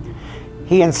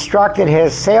 he instructed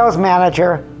his sales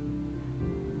manager.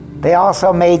 They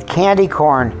also made candy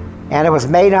corn, and it was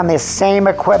made on the same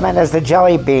equipment as the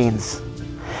jelly beans.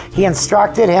 He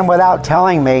instructed him without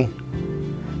telling me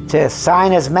to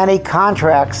sign as many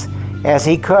contracts as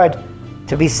he could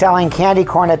to be selling candy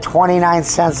corn at 29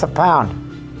 cents a pound,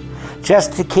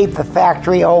 just to keep the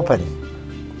factory open.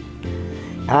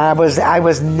 And I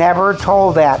was never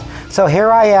told that. So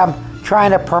here I am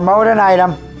trying to promote an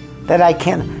item that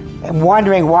I'm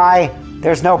wondering why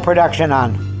there's no production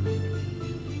on.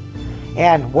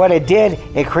 And what it did,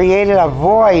 it created a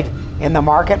void in the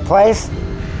marketplace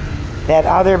that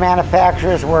other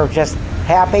manufacturers were just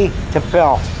happy to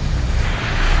fill.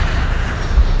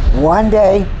 One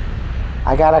day,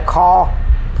 I got a call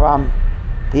from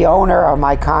the owner of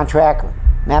my contract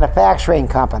manufacturing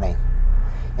company,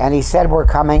 and he said, we're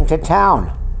coming to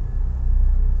town.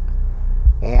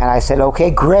 And I said,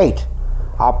 okay, great.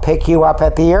 I'll pick you up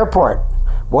at the airport.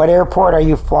 What airport are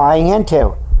you flying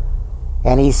into?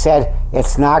 And he said,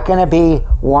 it's not going to be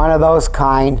one of those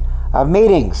kind of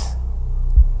meetings.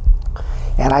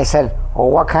 And I said, well,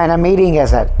 what kind of meeting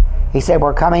is it? He said,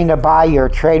 we're coming to buy your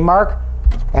trademark,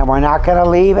 and we're not going to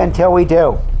leave until we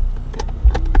do.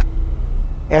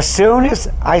 As soon as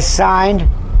I signed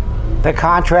the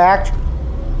contract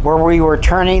where we were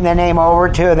turning the name over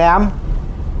to them,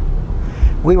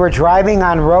 we were driving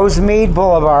on Rosemead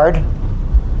Boulevard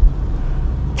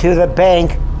to the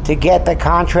bank to get the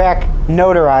contract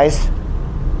notarized.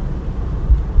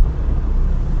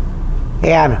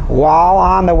 And while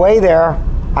on the way there,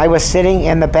 I was sitting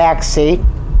in the back seat.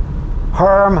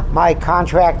 Herm, my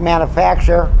contract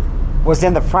manufacturer, was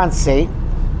in the front seat.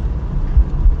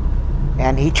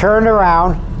 And he turned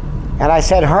around and I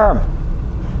said, Herm,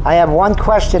 I have one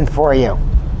question for you.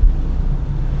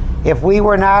 If we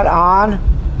were not on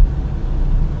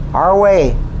our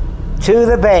way to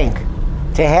the bank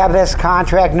to have this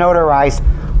contract notarized,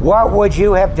 what would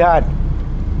you have done?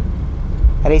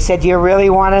 And he said, do you really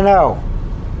want to know?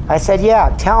 I said,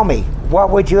 yeah, tell me, what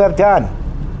would you have done?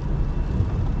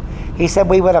 He said,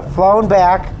 we would have flown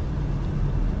back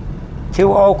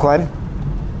to Oakland,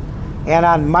 and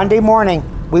on Monday morning,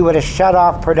 we would have shut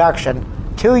off production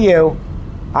to you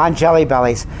on Jelly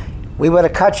Bellies. We would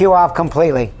have cut you off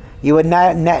completely. You would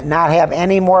not have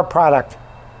any more product.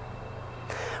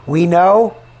 We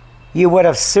know you would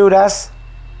have sued us,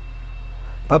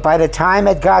 but by the time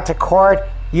it got to court,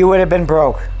 you would have been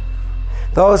broke.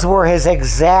 Those were his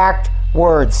exact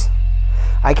words.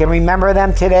 I can remember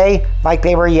them today like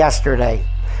they were yesterday.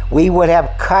 We would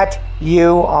have cut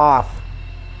you off.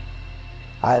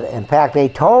 In fact, they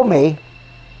told me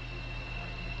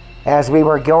as we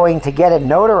were going to get it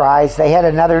notarized, they had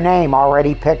another name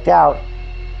already picked out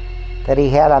that he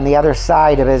had on the other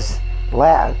side of his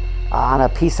lap, on a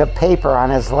piece of paper on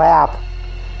his lap.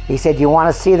 He said, you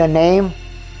want to see the name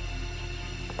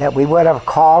that we would have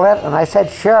called it? And I said,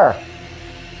 sure.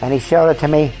 And he showed it to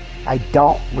me. I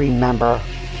don't remember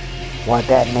what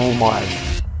that name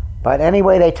was. But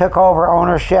anyway, they took over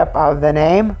ownership of the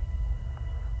name.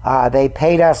 They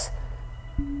paid us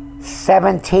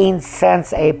 17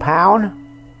 cents a pound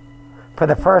for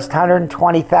the first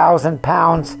 120,000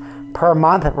 pounds per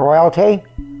month royalty,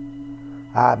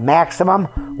 maximum.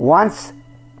 Once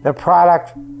the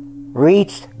product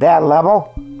reached that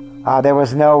level, there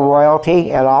was no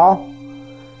royalty at all.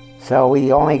 So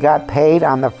we only got paid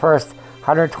on the first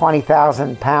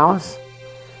 120,000 pounds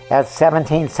at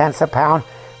 17 cents a pound,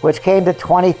 which came to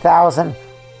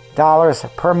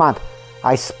 $20,000 per month.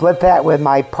 I split that with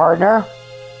my partner,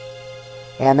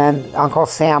 and then Uncle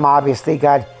Sam obviously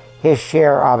got his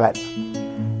share of it.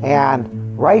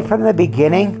 And right from the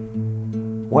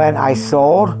beginning, when I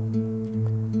sold,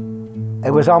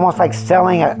 it was almost like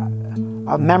selling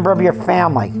a member of your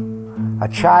family, a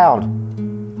child.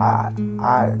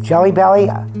 Jelly Belly,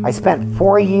 I spent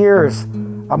 4 years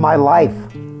of my life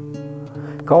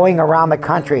going around the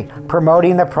country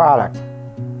promoting the product,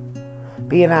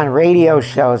 being on radio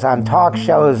shows, on talk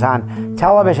shows, on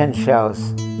television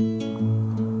shows,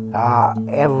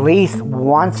 at least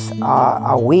once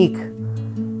a week,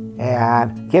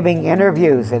 and giving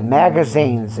interviews in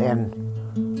magazines and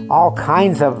all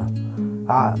kinds of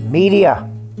media,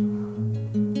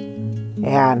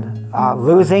 and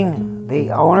losing the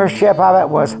ownership of it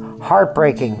was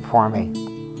heartbreaking for me.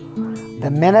 The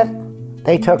minute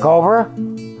they took over,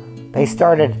 they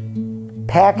started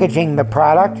packaging the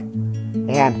product,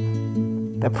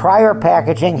 and the prior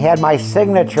packaging had my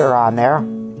signature on there,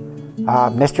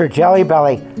 Mr. Jelly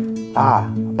Belly.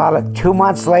 About 2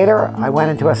 months later, I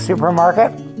went into a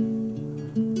supermarket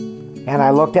and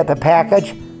I looked at the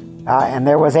package, and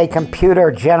there was a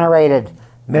computer-generated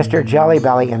Mr. Jelly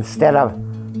Belly instead of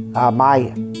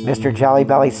my Mr. Jelly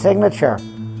Belly signature.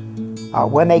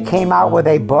 When they came out with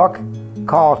a book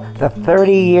called The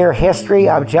 30-Year History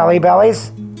of Jelly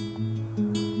Bellies.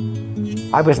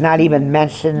 I was not even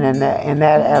mentioned in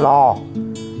that at all.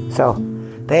 So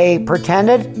they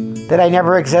pretended that I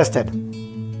never existed.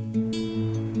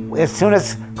 As soon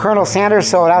as Colonel Sanders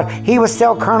sold out, he was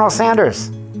still Colonel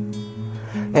Sanders.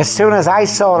 As soon as I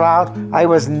sold out, I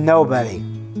was nobody.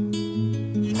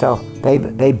 So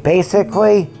they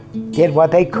basically did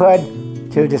what they could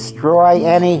to destroy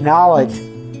any knowledge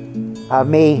of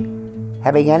me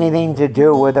having anything to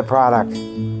do with the product.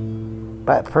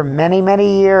 But for many,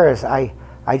 many years, I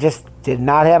just did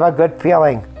not have a good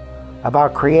feeling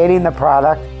about creating the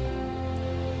product.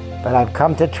 But I've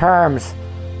come to terms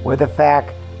with the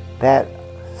fact that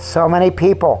so many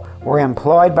people were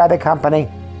employed by the company.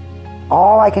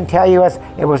 All I can tell you is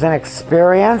it was an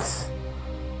experience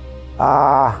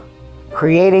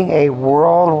creating a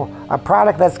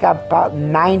product that's got about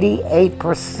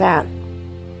 98%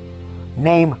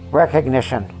 name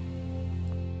recognition.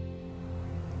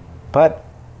 But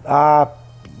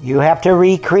you have to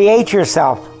recreate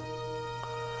yourself.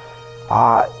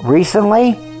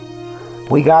 Recently,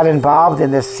 we got involved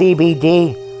in the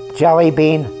CBD jelly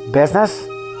bean business.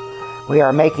 We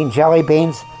are making jelly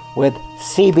beans with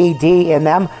CBD in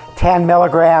them, 10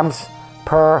 milligrams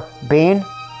per bean.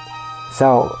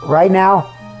 So right now,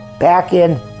 back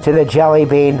into the jelly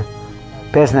bean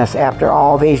business after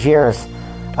all these years.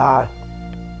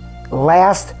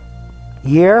 Last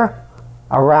year,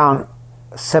 around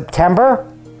September,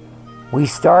 we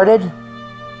started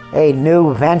a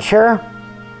new venture.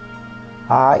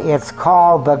 It's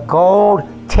called the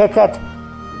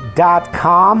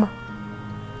GoldTicket.com.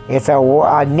 It's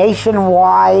a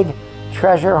nationwide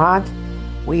treasure hunt.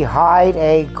 We hide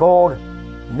a gold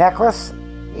necklace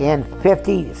in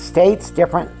 50 states,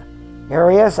 different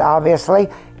areas, obviously,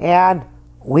 and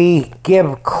we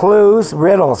give clues,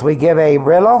 riddles. We give a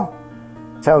riddle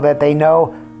so that they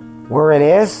know where it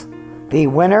is. The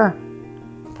winner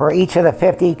for each of the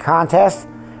 50 contests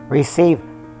receive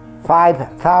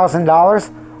 $5,000.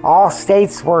 All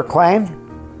states were claimed,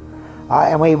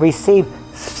 and we received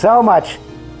so much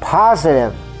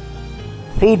positive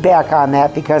feedback on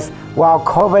that because while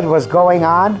COVID was going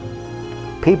on,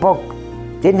 people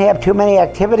didn't have too many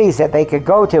activities that they could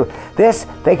go to. This,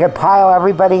 they could pile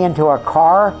everybody into a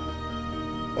car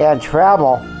and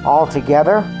travel all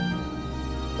together,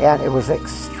 and it was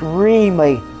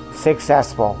extremely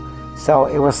successful. So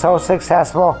it was so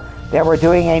successful that we're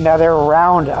doing another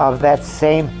round of that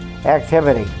same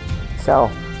activity. So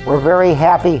we're very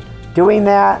happy doing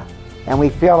that, and we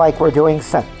feel like we're doing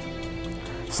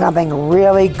something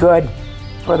really good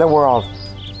for the world.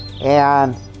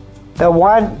 And the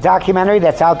one documentary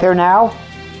that's out there now,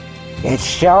 it's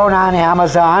shown on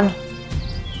Amazon,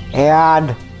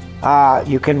 and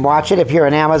you can watch it if you're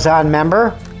an Amazon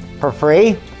member for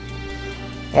free,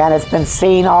 and it's been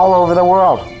seen all over the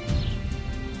world.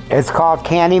 It's called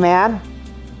Candyman,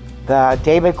 the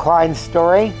David Klein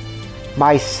story.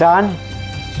 My son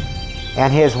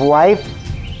and his wife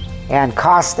and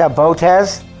Costa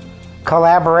Botes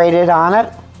collaborated on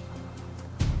it.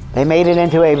 They made it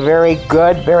into a very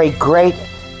good, very great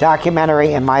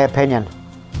documentary, in my opinion,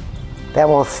 that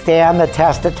will stand the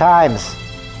test of times.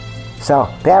 So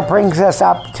that brings us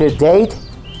up to date,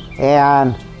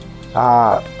 and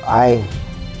I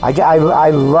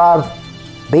love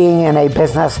being in a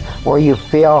business where you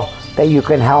feel that you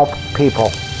can help people.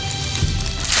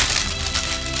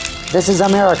 This is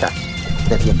America.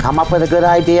 If you come up with a good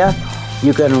idea,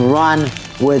 you can run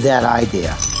with that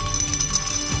idea.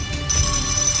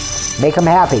 Make them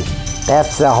happy.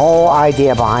 That's the whole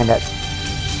idea behind it.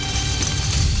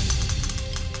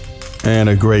 And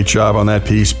a great job on that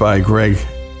piece by Greg.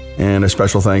 And a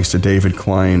special thanks to David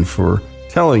Klein for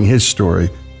telling his story.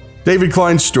 David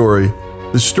Klein's story,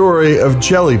 the story of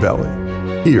Jelly Belly,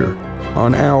 here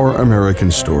on Our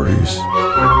American Stories.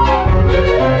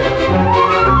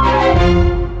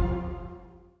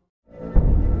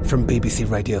 From BBC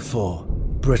Radio 4,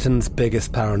 Britain's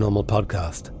biggest paranormal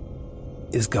podcast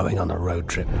is going on a road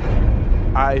trip.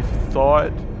 I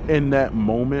thought in that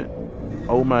moment,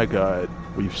 oh my God,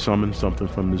 we've summoned something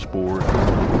from this board.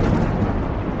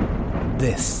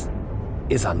 This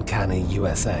is Uncanny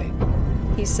USA.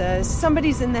 He says,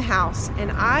 somebody's in the house,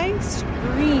 and I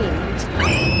screamed.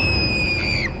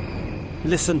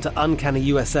 Listen to Uncanny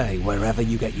USA wherever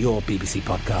you get your BBC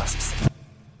podcasts,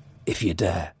 if you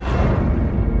dare.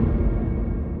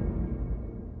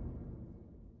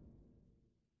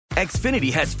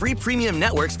 Xfinity has free premium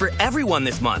networks for everyone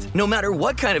this month, no matter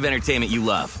what kind of entertainment you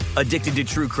love. Addicted to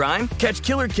true crime? Catch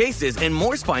killer cases and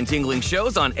more spine-tingling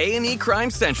shows on A&E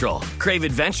Crime Central. Crave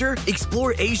adventure?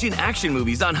 Explore Asian action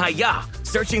movies on Hi-Ya.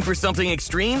 Searching for something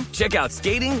extreme? Check out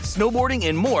skating, snowboarding,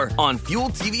 and more on Fuel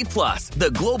TV Plus, the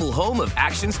global home of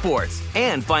action sports.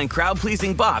 And find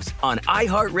crowd-pleasing bops on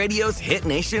iHeartRadio's Hit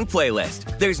Nation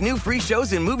playlist. There's new free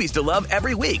shows and movies to love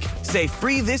every week. Say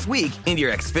free this week in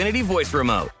your Xfinity voice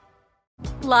remote.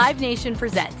 Live Nation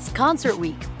presents Concert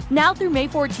Week. Now through May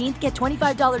 14th, get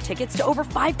 $25 tickets to over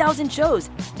 5,000 shows.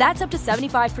 That's up to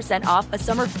 75% off a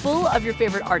summer full of your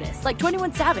favorite artists like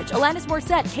 21 Savage, Alanis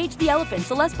Morissette, Cage the Elephant,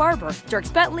 Celeste Barber,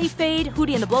 Dierks Bentley, Fade,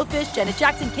 Hootie and the Blowfish, Janet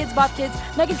Jackson, Kids Bop Kids,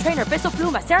 Meghan Trainor, Peso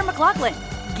Pluma, Sarah McLachlan.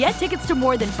 Get tickets to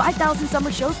more than 5,000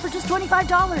 summer shows for just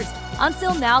 $25. On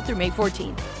sale now through May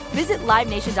 14th. Visit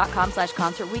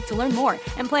LiveNation.com/Concert Week to learn more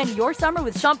and plan your summer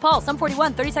with Sean Paul, Sum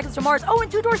 41, 30 Seconds to Mars,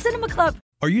 and Two Door Cinema Club.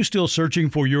 Are you still searching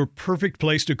for your perfect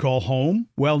place to call home?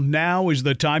 Well, now is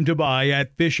the time to buy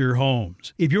at Fisher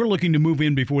Homes. If you're looking to move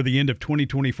in before the end of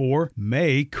 2024,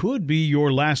 May could be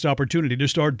your last opportunity to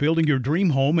start building your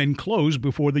dream home and close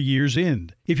before the year's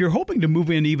end. If you're hoping to move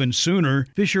in even sooner,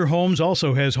 Fisher Homes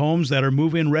also has homes that are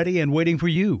move-in ready and waiting for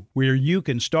you, where you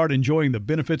can start enjoying the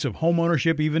benefits of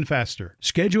homeownership even faster.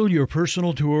 Schedule your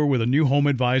personal tour with a new home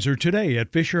advisor today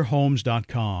at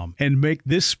FisherHomes.com and make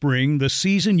this spring the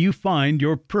season you find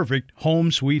your perfect home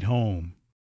sweet home.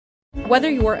 Whether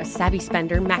you're a savvy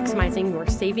spender maximizing your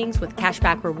savings with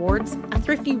cashback rewards, a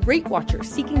thrifty rate watcher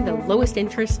seeking the lowest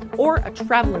interest, or a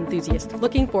travel enthusiast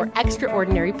looking for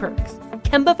extraordinary perks,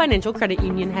 Kemba Financial Credit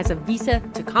Union has a visa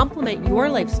to complement your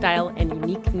lifestyle and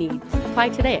unique needs. Apply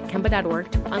today at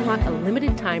Kemba.org to unlock a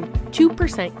limited time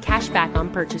 2% cash back on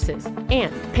purchases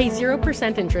and pay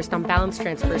 0% interest on balance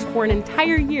transfers for an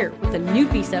entire year with a new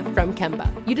visa from Kemba.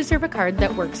 You deserve a card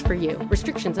that works for you.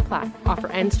 Restrictions apply. Offer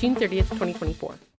ends June 30th, 2024.